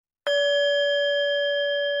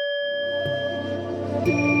Today's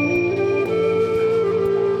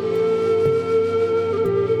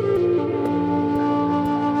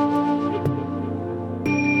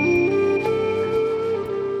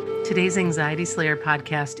Anxiety Slayer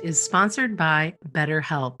podcast is sponsored by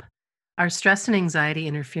BetterHelp. Are stress and anxiety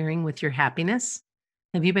interfering with your happiness?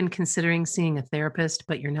 Have you been considering seeing a therapist,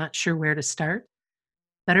 but you're not sure where to start?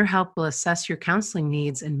 BetterHelp will assess your counseling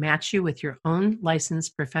needs and match you with your own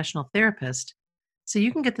licensed professional therapist so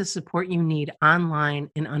you can get the support you need online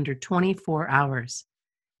in under 24 hours.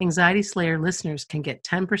 Anxiety Slayer listeners can get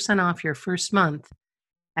 10% off your first month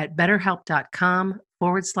at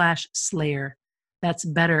betterhelp.com/slayer. That's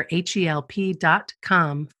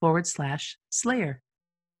betterhelp.com/slayer.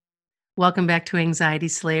 Welcome back to Anxiety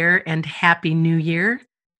Slayer and Happy New Year.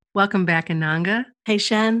 Welcome back, Ananga. Hey,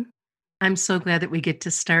 Shan. I'm so glad that we get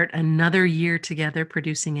to start another year together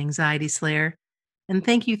producing Anxiety Slayer. And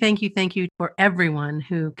thank you for everyone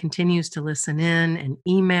who continues to listen in and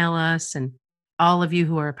email us, and all of you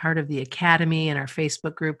who are a part of the Academy and our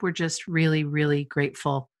Facebook group. We're just really, really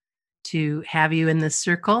grateful to have you in this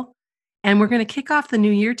circle. And we're going to kick off the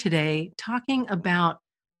new year today talking about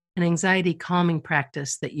an anxiety calming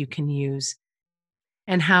practice that you can use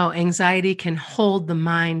and how anxiety can hold the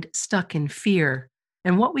mind stuck in fear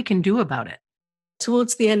and what we can do about it.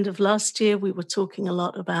 Towards the end of last year, we were talking a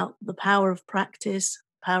lot about the power of practice,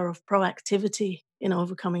 power of proactivity in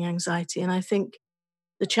overcoming anxiety. And I think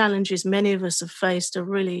the challenges many of us have faced are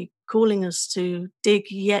really calling us to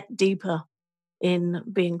dig yet deeper in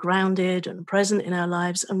being grounded and present in our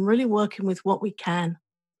lives and really working with what we can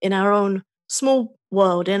in our own small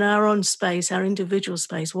world, in our own space, our individual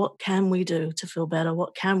space. What can we do to feel better?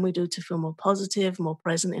 What can we do to feel more positive, more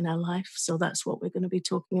present in our life? So that's what we're going to be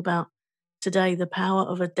talking about today, the power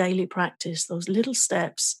of a daily practice, those little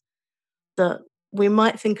steps that we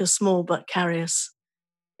might think are small but carry us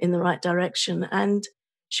in the right direction. And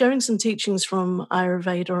sharing some teachings from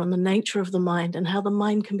Ayurveda on the nature of the mind and how the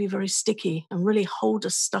mind can be very sticky and really hold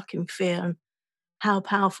us stuck in fear, and how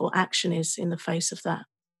powerful action is in the face of that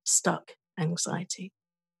stuck anxiety.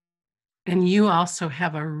 And you also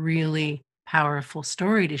have a really powerful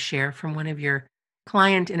story to share from one of your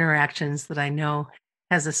client interactions that I know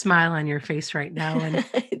has a smile on your face right now. And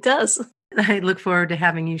it does. I look forward to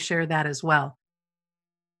having you share that as well.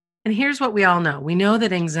 And here's what we all know. We know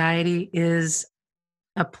that anxiety is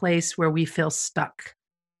a place where we feel stuck,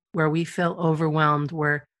 where we feel overwhelmed,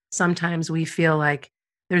 where sometimes we feel like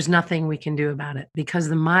there's nothing we can do about it because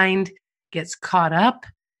the mind gets caught up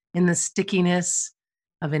in the stickiness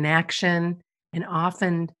of inaction and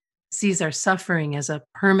often sees our suffering as a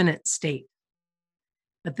permanent state.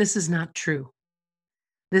 But this is not true.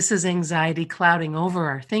 This is anxiety clouding over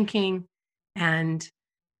our thinking and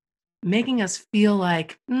making us feel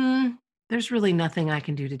like, there's really nothing I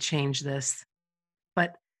can do to change this.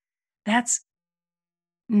 But that's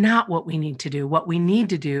not what we need to do. What we need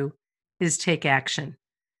to do is take action.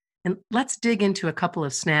 And let's dig into a couple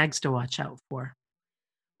of snags to watch out for.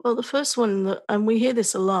 Well, the first one, and we hear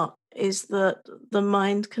this a lot, is that the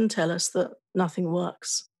mind can tell us that nothing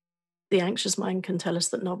works. The anxious mind can tell us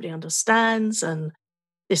that nobody understands, and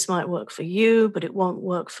this might work for you, but it won't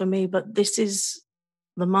work for me. But this is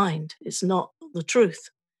the mind. It's not the truth.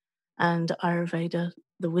 And Ayurveda,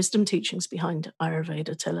 the wisdom teachings behind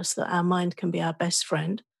Ayurveda, tell us that our mind can be our best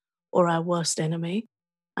friend or our worst enemy.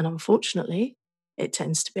 And unfortunately, it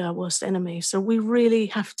tends to be our worst enemy. So we really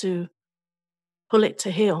have to pull it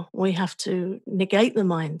to heel. We have to negate the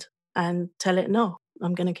mind and tell it, no,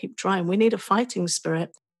 I'm going to keep trying. We need a fighting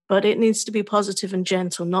spirit, but it needs to be positive and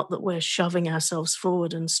gentle, not that we're shoving ourselves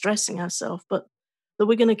forward and stressing ourselves, but that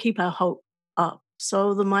we're going to keep our hope up.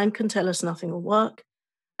 So the mind can tell us nothing will work.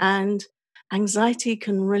 And anxiety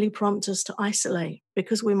can really prompt us to isolate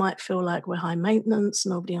because we might feel like we're high maintenance,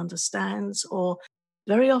 nobody understands, or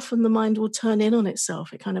very often the mind will turn in on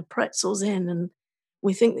itself. It kind of pretzels in and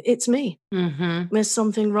we think it's me. Mm-hmm. There's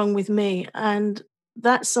something wrong with me. And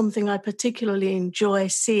that's something I particularly enjoy,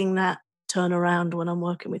 seeing that turn around when I'm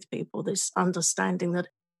working with people, this understanding that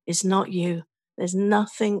it's not you. There's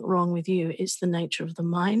nothing wrong with you. It's the nature of the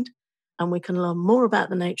mind. And we can learn more about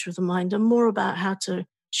the nature of the mind and more about how to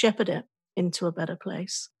shepherd it into a better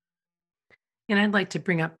place. And I'd like to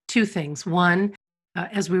bring up two things. One,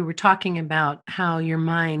 as we were talking about how your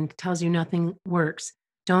mind tells you nothing works,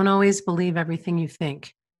 don't always believe everything you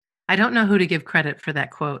think. I don't know who to give credit for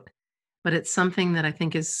that quote, but it's something that I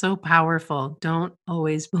think is so powerful. Don't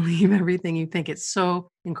always believe everything you think. It's so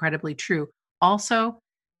incredibly true. Also,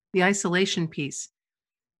 the isolation piece.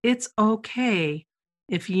 It's okay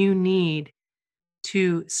if you need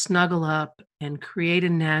to snuggle up and create a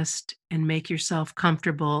nest and make yourself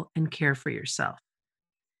comfortable and care for yourself.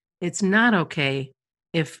 It's not okay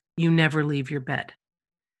if you never leave your bed.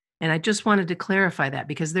 And I just wanted to clarify that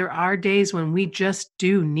because there are days when we just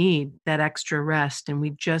do need that extra rest and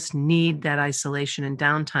we just need that isolation and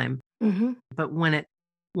downtime. Hmm. But when it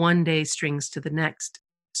one day strings to the next,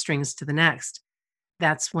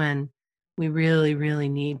 that's when we really, really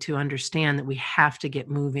need to understand that we have to get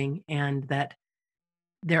moving and that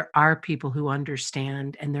there are people who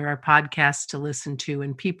understand and there are podcasts to listen to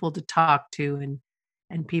and people to talk to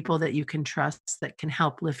and people that you can trust that can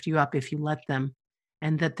help lift you up if you let them,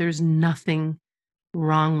 and that there's nothing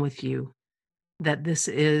wrong with you, that this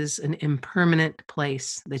is an impermanent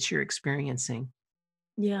place that you're experiencing.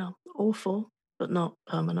 Yeah, awful, but not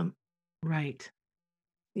permanent. Right.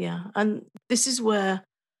 Yeah. And this is where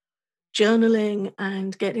journaling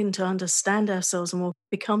and getting to understand ourselves more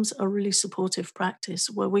becomes a really supportive practice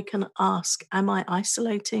where we can ask, am I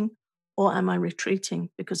isolating or am I retreating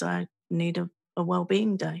because I need a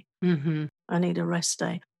well-being day? Mhm. I need a rest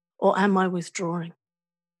day. Or am I withdrawing?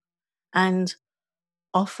 And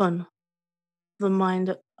often the mind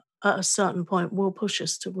at a certain point will push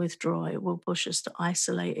us to withdraw. It will push us to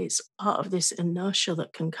isolate. It's part of this inertia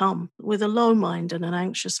that can come with a low mind and an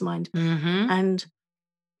anxious mind. Mhm. And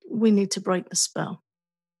we need to break the spell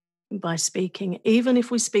by speaking, even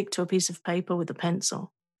if we speak to a piece of paper with a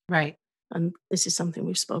pencil. Right. And this is something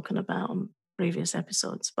we've spoken about on previous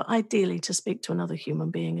episodes, but ideally to speak to another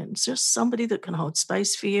human being and just somebody that can hold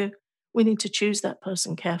space for you. We need to choose that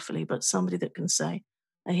person carefully, but somebody that can say,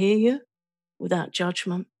 I hear you without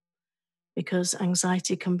judgment, because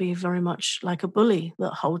anxiety can be very much like a bully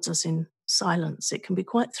that holds us in silence. It can be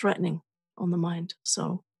quite threatening on the mind.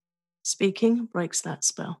 So speaking breaks that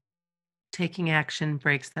spell. Taking action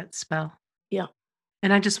breaks that spell. Yeah.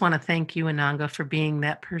 And I just want to thank you, Ananga, for being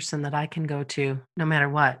that person that I can go to no matter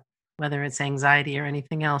what, whether it's anxiety or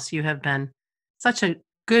anything else. You have been such a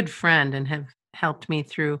good friend and have helped me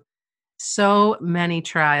through so many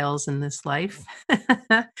trials in this life.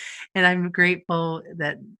 And I'm grateful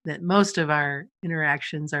that most of our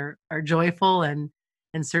interactions are joyful and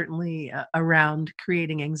certainly around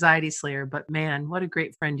creating anxiety slayer. But man, what a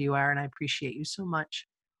great friend you are. And I appreciate you so much.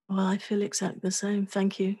 Well, I feel exactly the same.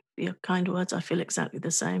 Thank you for your kind words. I feel exactly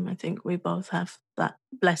the same. I think we both have that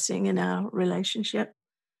blessing in our relationship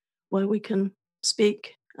where we can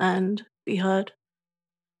speak and be heard.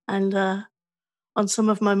 And on some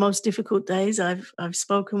of my most difficult days, I've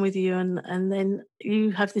spoken with you, and then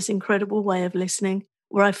you have this incredible way of listening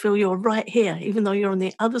where I feel you're right here, even though you're on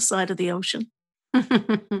the other side of the ocean,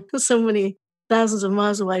 so many thousands of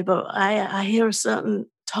miles away. But I hear a certain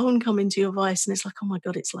tone come into your voice, and it's like, oh my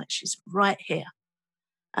God, it's like she's right here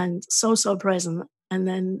and so, so present. And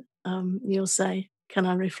then you'll say, can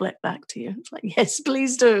I reflect back to you? It's like, yes,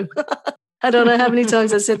 please do. I don't know how many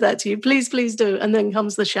times I said that to you. Please, please do. And then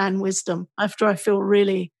comes the Shan wisdom after I feel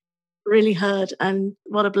really, really heard. And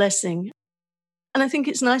what a blessing. And I think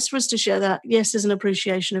it's nice for us to share that. Yes, there's an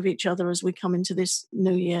appreciation of each other as we come into this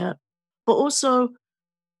new year, but also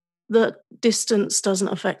that distance doesn't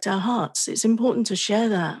affect our hearts. It's important to share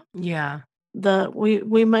that. Yeah. That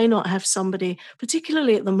we may not have somebody,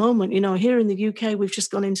 particularly at the moment, here in the UK, we've just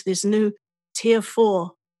gone into this new tier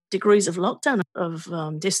 4 degrees of lockdown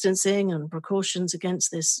of distancing and precautions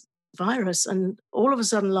against this virus. And all of a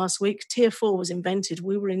sudden last week, tier 4 was invented.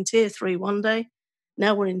 We were in tier 3 one day.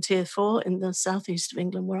 Now we're in tier 4 in the southeast of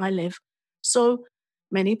England where I live. So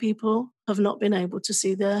many people have not been able to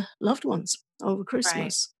see their loved ones over Right.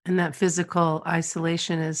 Christmas. And that physical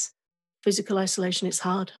isolation is Physical isolation is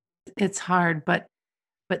hard. it's hard, but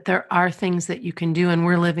there are things that you can do and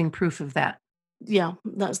we're living proof of that. Yeah,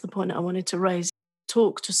 that's the point I wanted to raise.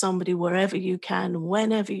 Talk to somebody wherever you can,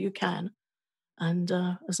 whenever you can. And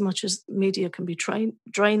as much as media can be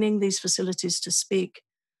draining, these facilities to speak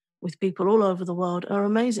with people all over the world are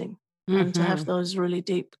amazing and to have Mhm. those really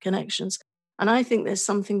deep connections. And I think there's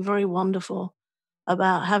something very wonderful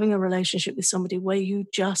about having a relationship with somebody where you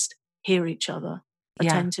just hear each other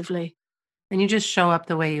Yeah. attentively. And you just show up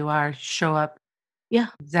the way you are, show up Yeah,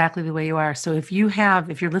 exactly the way you are. So if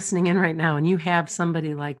you're listening in right now and you have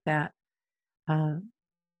somebody like that, uh,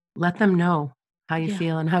 let them know how you yeah,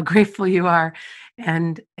 feel and how grateful you are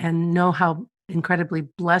and know how incredibly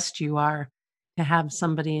blessed you are to have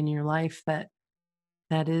somebody in your life that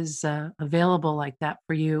is available like that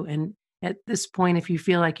for you. And at this point, if you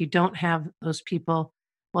feel like you don't have those people,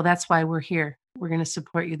 well, that's why we're here. We're going to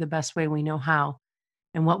support you the best way we know how.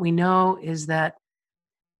 And what we know is that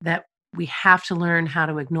we have to learn how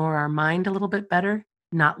to ignore our mind a little bit better,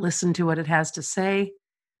 not listen to what it has to say,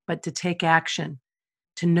 but to take action,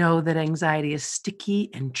 to know that anxiety is sticky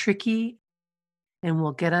and tricky and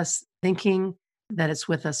will get us thinking that it's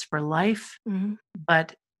with us for life, Mhm.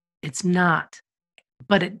 but it's not.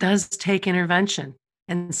 But it does take intervention,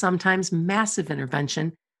 and sometimes massive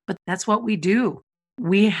intervention, but that's what we do.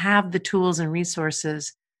 We have the tools and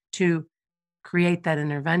resources to create that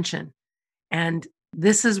intervention. And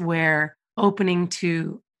this is where opening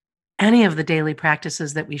to any of the daily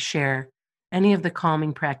practices that we share, any of the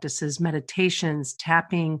calming practices, meditations,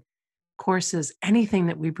 tapping, courses, anything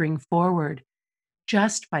that we bring forward,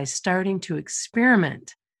 just by starting to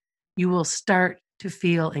experiment, you will start to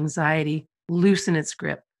feel anxiety loosen its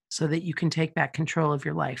grip so that you can take back control of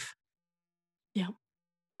your life. Yeah.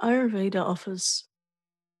 Ayurveda offers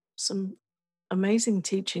some amazing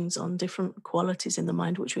teachings on different qualities in the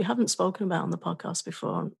mind, which we haven't spoken about on the podcast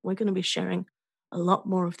before. And we're going to be sharing a lot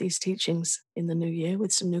more of these teachings in the new year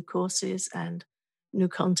with some new courses and new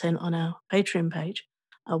content on our Patreon page.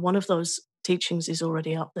 One of those teachings is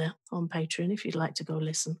already up there on Patreon if you'd like to go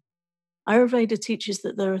listen. Ayurveda teaches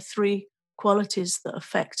that there are three qualities that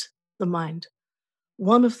affect the mind.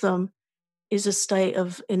 One of them is a state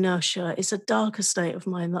of inertia, it's a darker state of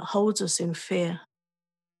mind that holds us in fear.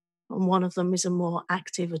 And one of them is a more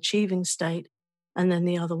active, achieving state. And then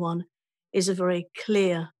the other one is a very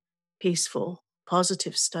clear, peaceful,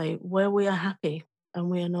 positive state where we are happy and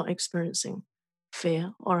we are not experiencing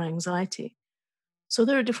fear or anxiety. So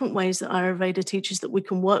there are different ways that Ayurveda teaches that we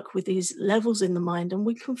can work with these levels in the mind. And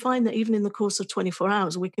we can find that even in the course of 24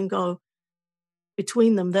 hours, we can go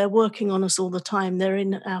between them. They're working on us all the time. They're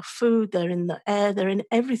in our food, they're in the air, they're in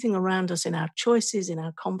everything around us, in our choices, in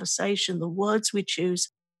our conversation, the words we choose.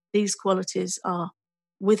 These qualities are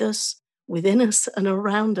with us, within us, and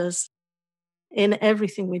around us in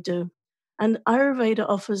everything we do. And Ayurveda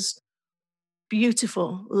offers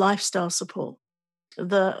beautiful lifestyle support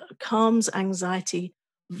that calms anxiety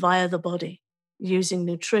via the body using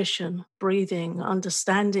nutrition, breathing,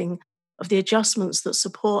 understanding of the adjustments that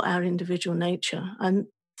support our individual nature. And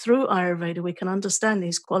through Ayurveda, we can understand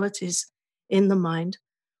these qualities in the mind.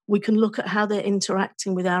 We can look at how they're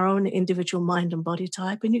interacting with our own individual mind and body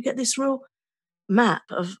type. And you get this real map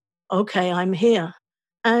of, okay, I'm here.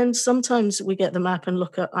 And sometimes we get the map and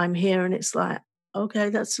look at I'm here, and it's like, okay,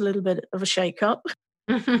 that's a little bit of a shake up.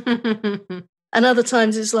 And other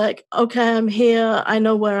times it's like, okay, I'm here, I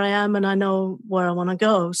know where I am, and I know where I want to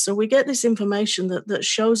go. So we get this information that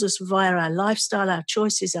shows us via our lifestyle, our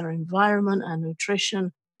choices, our environment, our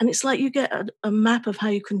nutrition. And it's like you get a map of how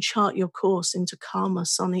you can chart your course into calmer,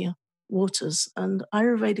 sunnier waters. And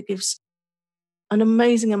Ayurveda gives an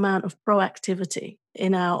amazing amount of proactivity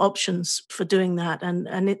in our options for doing that.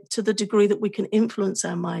 And it, to the degree that we can influence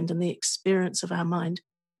our mind and the experience of our mind.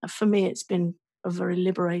 For me, it's been a very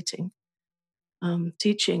liberating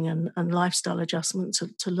teaching and lifestyle adjustment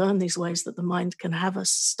to learn these ways that the mind can have us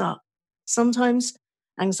stuck. Sometimes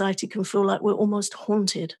anxiety can feel like we're almost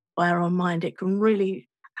haunted by our own mind. It can really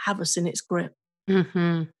have us in its grip.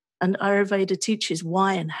 Hmm. And Ayurveda teaches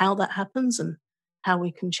why and how that happens and how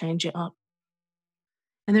we can change it up.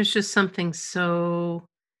 And there's just something so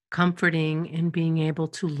comforting in being able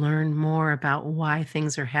to learn more about why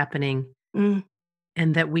things are happening Mm,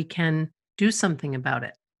 and that we can do something about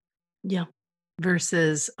it yeah,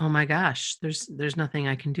 versus, oh my gosh, there's nothing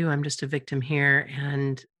I can do. I'm just a victim here,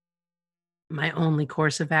 and my only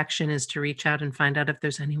course of action is to reach out and find out if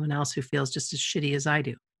there's anyone else who feels just as shitty as I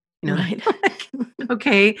do. You know, right.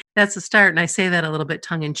 okay, that's a start. And I say that a little bit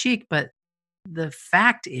tongue in cheek, but the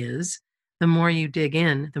fact is, the more you dig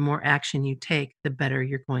in, the more action you take, the better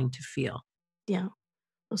you're going to feel. Yeah.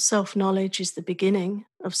 Well, self-knowledge is the beginning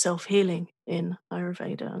of self-healing in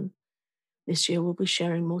Ayurveda. And this year, we'll be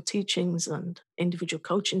sharing more teachings and individual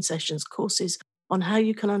coaching sessions, courses on how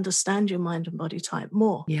you can understand your mind and body type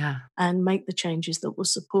more Yeah. and make the changes that will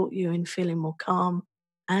support you in feeling more calm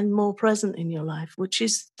and more present in your life, which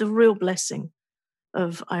is the real blessing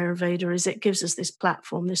of Ayurveda. Is it gives us this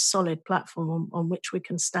platform, this solid platform on which we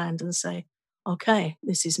can stand and say, okay,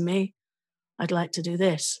 this is me. I'd like to do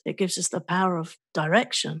this. It gives us the power of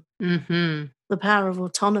direction, Mhm. the power of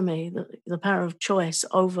autonomy, the power of choice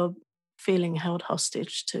over feeling held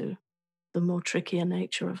hostage to the more trickier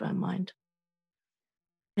nature of our mind.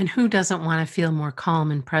 And who doesn't wanna feel more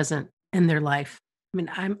calm and present in their life? I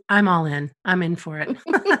mean, I'm all in. I'm in for it.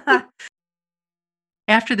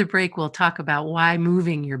 After the break, we'll talk about why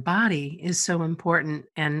moving your body is so important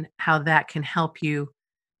and how that can help you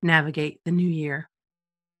navigate the new year.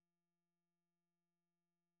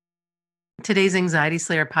 Today's Anxiety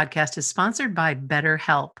Slayer podcast is sponsored by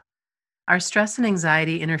BetterHelp. Are stress and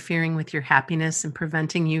anxiety interfering with your happiness and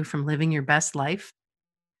preventing you from living your best life?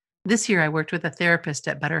 This year, I worked with a therapist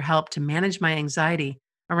at BetterHelp to manage my anxiety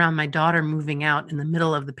around my daughter moving out in the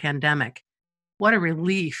middle of the pandemic. what a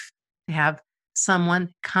relief to have someone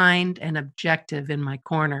kind and objective in my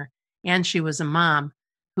corner. And she was a mom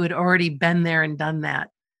who had already been there and done that.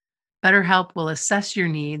 BetterHelp will assess your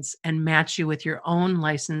needs and match you with your own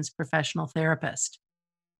licensed professional therapist.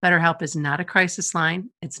 BetterHelp is not a crisis line.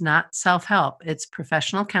 It's not self-help. It's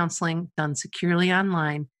professional counseling done securely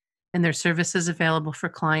online, and their service is available for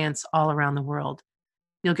clients all around the world.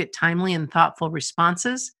 You'll get timely and thoughtful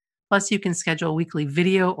responses. Plus, you can schedule weekly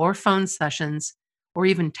video or phone sessions or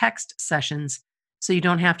even text sessions so you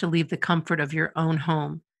don't have to leave the comfort of your own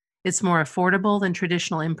home. It's more affordable than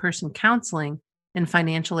traditional in-person counseling, and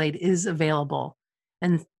financial aid is available.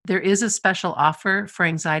 And there is a special offer for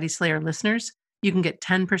Anxiety Slayer listeners. You can get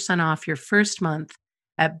 10% off your first month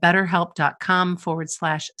at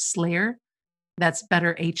betterhelp.com/slayer. That's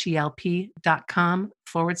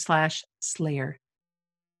betterhelp.com/slayer.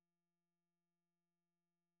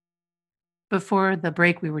 Before the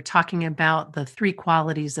break, we were talking about the 3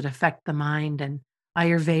 qualities that affect the mind and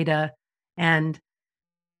Ayurveda, and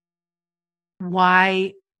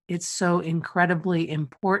why it's so incredibly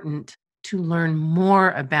important to learn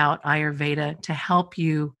more about Ayurveda to help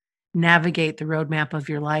you navigate the roadmap of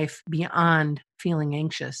your life beyond feeling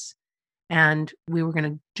anxious. And we were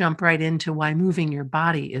going to jump right into why moving your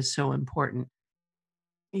body is so important.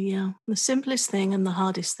 Yeah, the simplest thing and the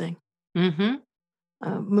hardest thing. Mm-hmm.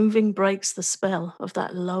 Moving breaks the spell of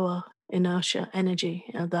that lower inertia energy,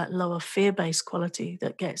 that lower fear based quality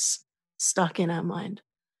that gets stuck in our mind.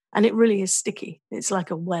 And it really is sticky. It's like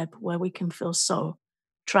a web where we can feel so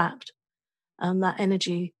trapped. And that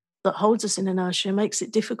energy that holds us in inertia makes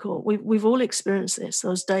it difficult. We've all experienced this,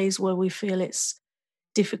 those days where we feel it's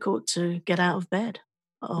difficult to get out of bed,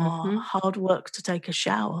 or Mm-hmm. hard work to take a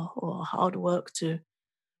shower, or hard work to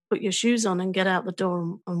put your shoes on and get out the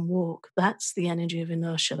door and walk. That's the energy of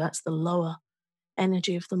inertia. That's the lower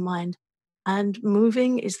energy of the mind. And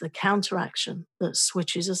moving is the counteraction that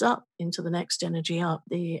switches us up into the next energy up,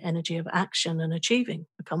 the energy of action and achieving,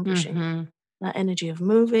 accomplishing, Mm-hmm. that energy of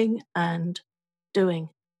moving and doing.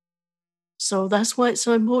 So that's why it's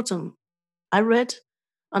so important. I read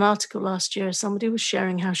an article last year. Somebody was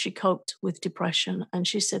sharing how she coped with depression. And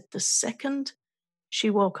she said the second she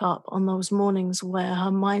woke up on those mornings where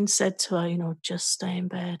her mind said to her, just stay in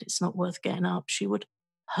bed, it's not worth getting up, she would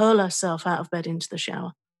hurl herself out of bed into the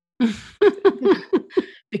shower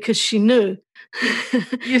because she knew,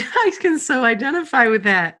 I can so identify with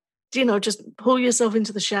that. just pull yourself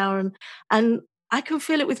into the shower. And I can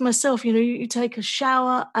feel it with myself. You take a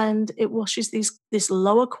shower and it washes this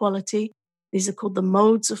lower quality. These are called the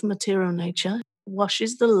modes of material nature.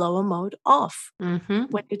 Washes the lower mode off Mm-hmm.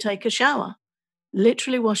 when you take a shower.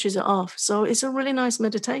 Literally washes it off. So it's a really nice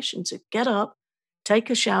meditation to get up, take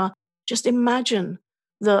a shower. Just imagine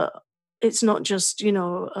that it's not just,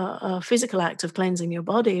 a physical act of cleansing your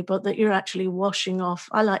body, but that you're actually washing off.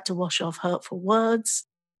 I like to wash off hurtful words,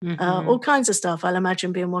 Mm-hmm. all kinds of stuff. I'll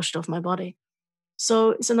imagine being washed off my body. So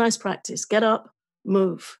it's a nice practice. Get up,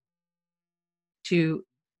 move. To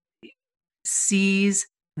seize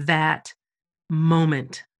that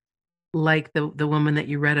moment, like the woman that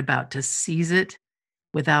you read about, to seize it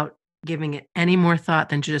without giving it any more thought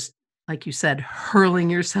than just, like you said, hurling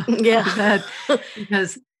yourself out of Yeah. bed,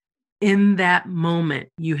 because in that moment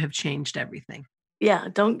you have changed everything. Yeah,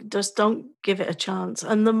 don't give it a chance.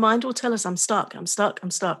 And the mind will tell us, I'm stuck, I'm stuck,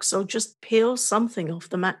 I'm stuck. So just peel something off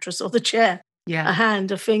the mattress or the chair. A Yeah.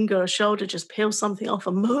 hand, a finger, a shoulder, just peel something off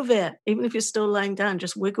and move it. Even if you're still laying down,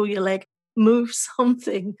 just wiggle your leg, move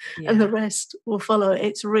something, and the Yeah. rest will follow.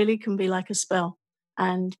 It really can be like a spell.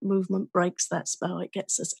 And movement breaks that spell. It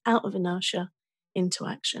gets us out of inertia into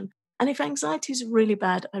action. And if anxiety is really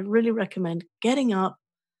bad, I really recommend getting up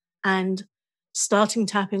and starting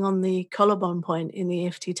tapping on the collarbone point in the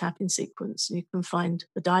EFT tapping sequence. You can find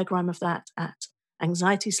the diagram of that at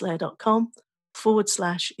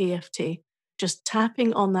anxietyslayer.com/EFT. Just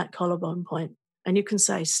tapping on that collarbone point. And you can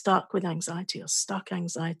say stuck with anxiety or stuck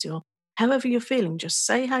anxiety or however you're feeling. Just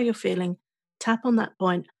say how you're feeling, tap on that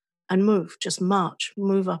point and move. Just march,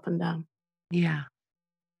 move up and down. Yeah.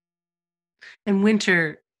 And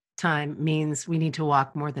winter time means we need to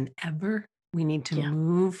walk more than ever. We need to Yeah.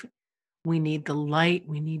 move. We need the light.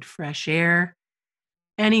 We need fresh air.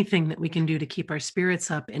 Anything that we can do to keep our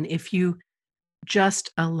spirits up. And if you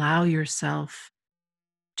just allow yourself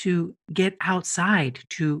to get outside,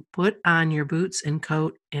 to put on your boots and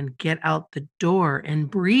coat and get out the door and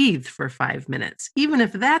breathe for 5 minutes, even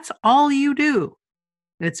if that's all you do,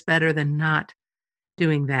 it's better than not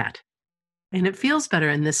doing that. And it feels better.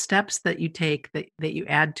 And the steps that you take, that you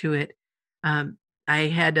add to it. Um,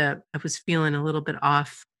 I was feeling a little bit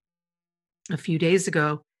off a few days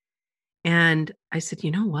ago, And I said,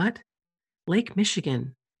 you know what? Lake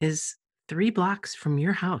Michigan is 3 blocks from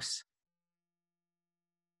your house.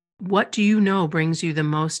 What do you know brings you the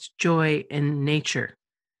most joy in nature?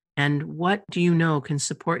 And what do you know can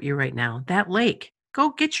support you right now? That lake. Go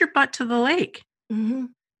get your butt to the lake. Mm-hmm.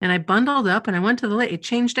 And I bundled up and I went to the lake. It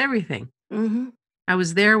changed everything. Mm-hmm. I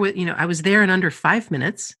was there I was there in under 5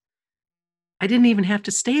 minutes. I didn't even have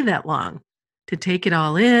to stay that long to take it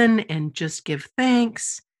all in and just give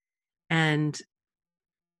thanks. And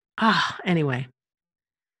anyway,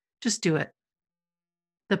 just do it.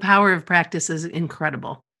 The power of practice is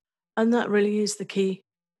incredible. And that really is the key.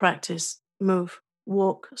 Practice, move,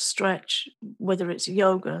 walk, stretch, whether it's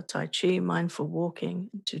yoga, Tai Chi, mindful walking,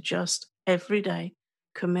 to just every day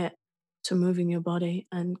commit to moving your body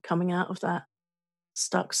and coming out of that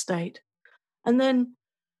stuck state. And then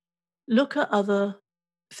look at other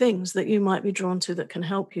things that you might be drawn to that can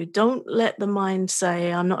help you. Don't let the mind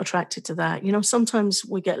say, I'm not attracted to that. Sometimes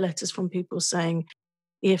we get letters from people saying,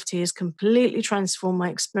 EFT has completely transformed my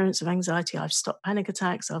experience of anxiety. I've stopped panic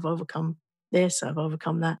attacks. I've overcome this. I've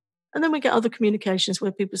overcome that. And then we get other communications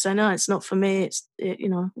where people say, no, it's not for me.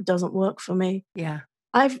 It doesn't work for me. Yeah.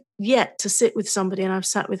 I've yet to sit with somebody, and I've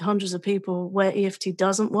sat with hundreds of people where EFT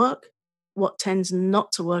doesn't work. What tends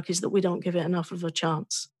not to work is that we don't give it enough of a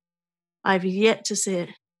chance. I've yet to see it.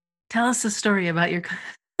 Tell us a story about your.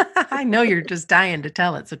 I know you're just dying to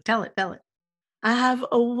tell it. So tell it. I have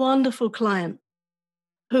a wonderful client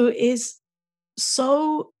who is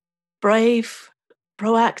so brave,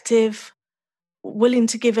 proactive, willing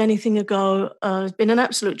to give anything a go. It's been an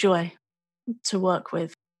absolute joy to work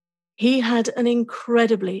with. He had an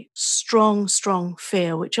incredibly strong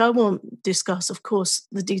fear, which I won't discuss, of course,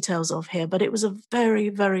 the details of here, but it was a very,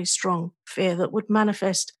 very strong fear that would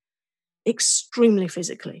manifest extremely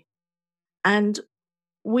physically. And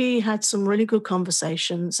we had some really good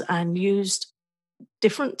conversations and used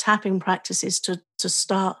different tapping practices to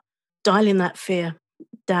start dialing that fear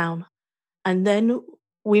down. And then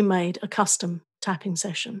we made a custom tapping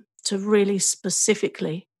session to really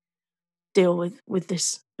specifically deal with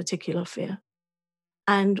this particular fear.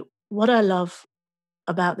 And what I love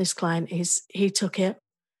about this client is he took it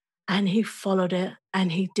and he followed it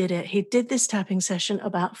and he did it. He did this tapping session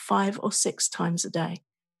about 5 or 6 times a day.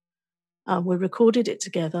 We recorded it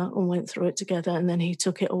together and went through it together, and then he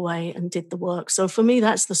took it away and did the work. So for me,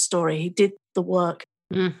 that's the story. He did the work.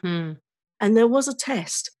 Mm-hmm. And there was a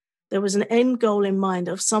test. There was an end goal in mind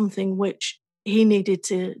of something which he needed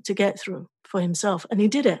to get through for himself. And he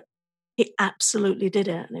did it. He absolutely did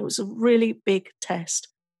it. And it was a really big test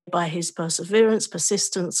by his perseverance,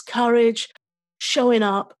 persistence, courage, showing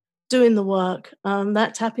up, doing the work.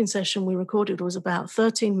 That tapping session we recorded was about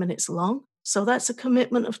 13 minutes long. So that's a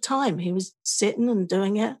commitment of time. He was sitting and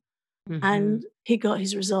doing it. Mm-hmm. And he got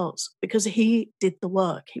his results because he did the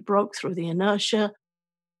work. He broke through the inertia.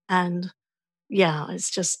 And yeah, it's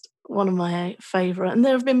just one of my favorite. And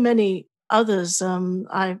there have been many others.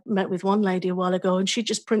 I met with one lady a while ago, and she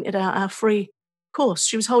just printed out our free course.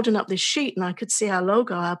 She was holding up this sheet, and I could see our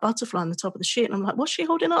logo, our butterfly on the top of the sheet. And I'm like, what's she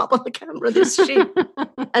holding up on the camera, this sheet?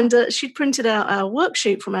 And she'd printed out our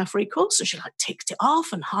worksheet from our free course, and she ticked it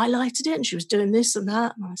off and highlighted it, and she was doing this and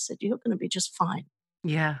that. And I said, you're going to be just fine.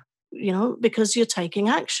 Yeah. Because you're taking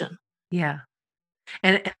action. Yeah.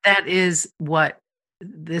 And that is what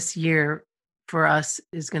this year for us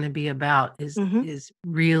is going to be about, is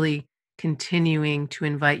really continuing to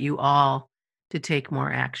invite you all to take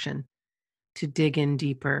more action, to dig in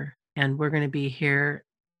deeper. And we're going to be here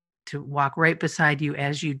to walk right beside you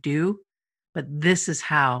as you do. But this is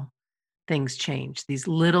how things change. These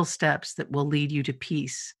little steps that will lead you to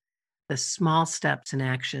peace, the small steps and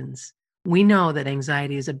actions. We know that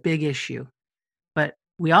anxiety is a big issue, but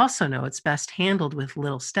we also know it's best handled with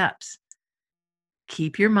little steps.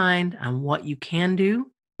 Keep your mind on what you can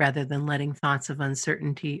do rather than letting thoughts of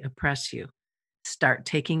uncertainty oppress you. Start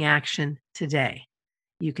taking action today.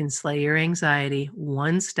 You can slay your anxiety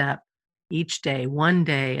one step each day, one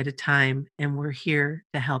day at a time, and we're here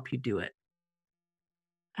to help you do it.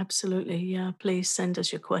 Absolutely. Yeah. Please send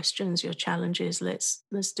us your questions, your challenges.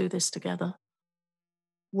 Let's do this together.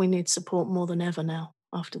 We need support more than ever now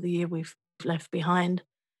after the year we've left behind.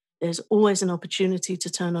 There's always an opportunity to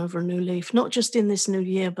turn over a new leaf, not just in this new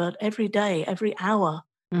year, but every day, every hour.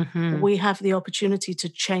 We have the opportunity to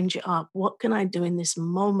change it up. What can I do in this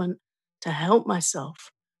moment to help myself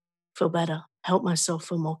feel better, help myself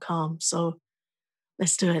feel more calm? So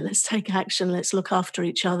let's do it. Let's take action. Let's look after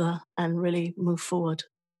each other and really move forward.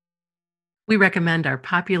 We recommend our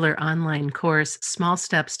popular online course, Small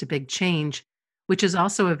Steps to Big Change, which is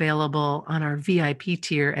also available on our VIP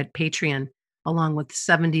tier at Patreon. along with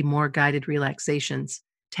 70 more guided relaxations,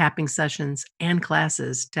 tapping sessions, and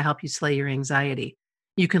classes to help you slay your anxiety.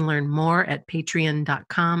 You can learn more at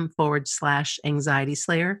patreon.com/anxiety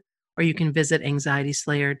slayer, or you can visit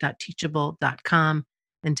anxietyslayer.teachable.com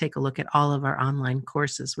and take a look at all of our online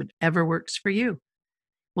courses, whichever works for you.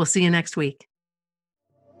 We'll see you next week.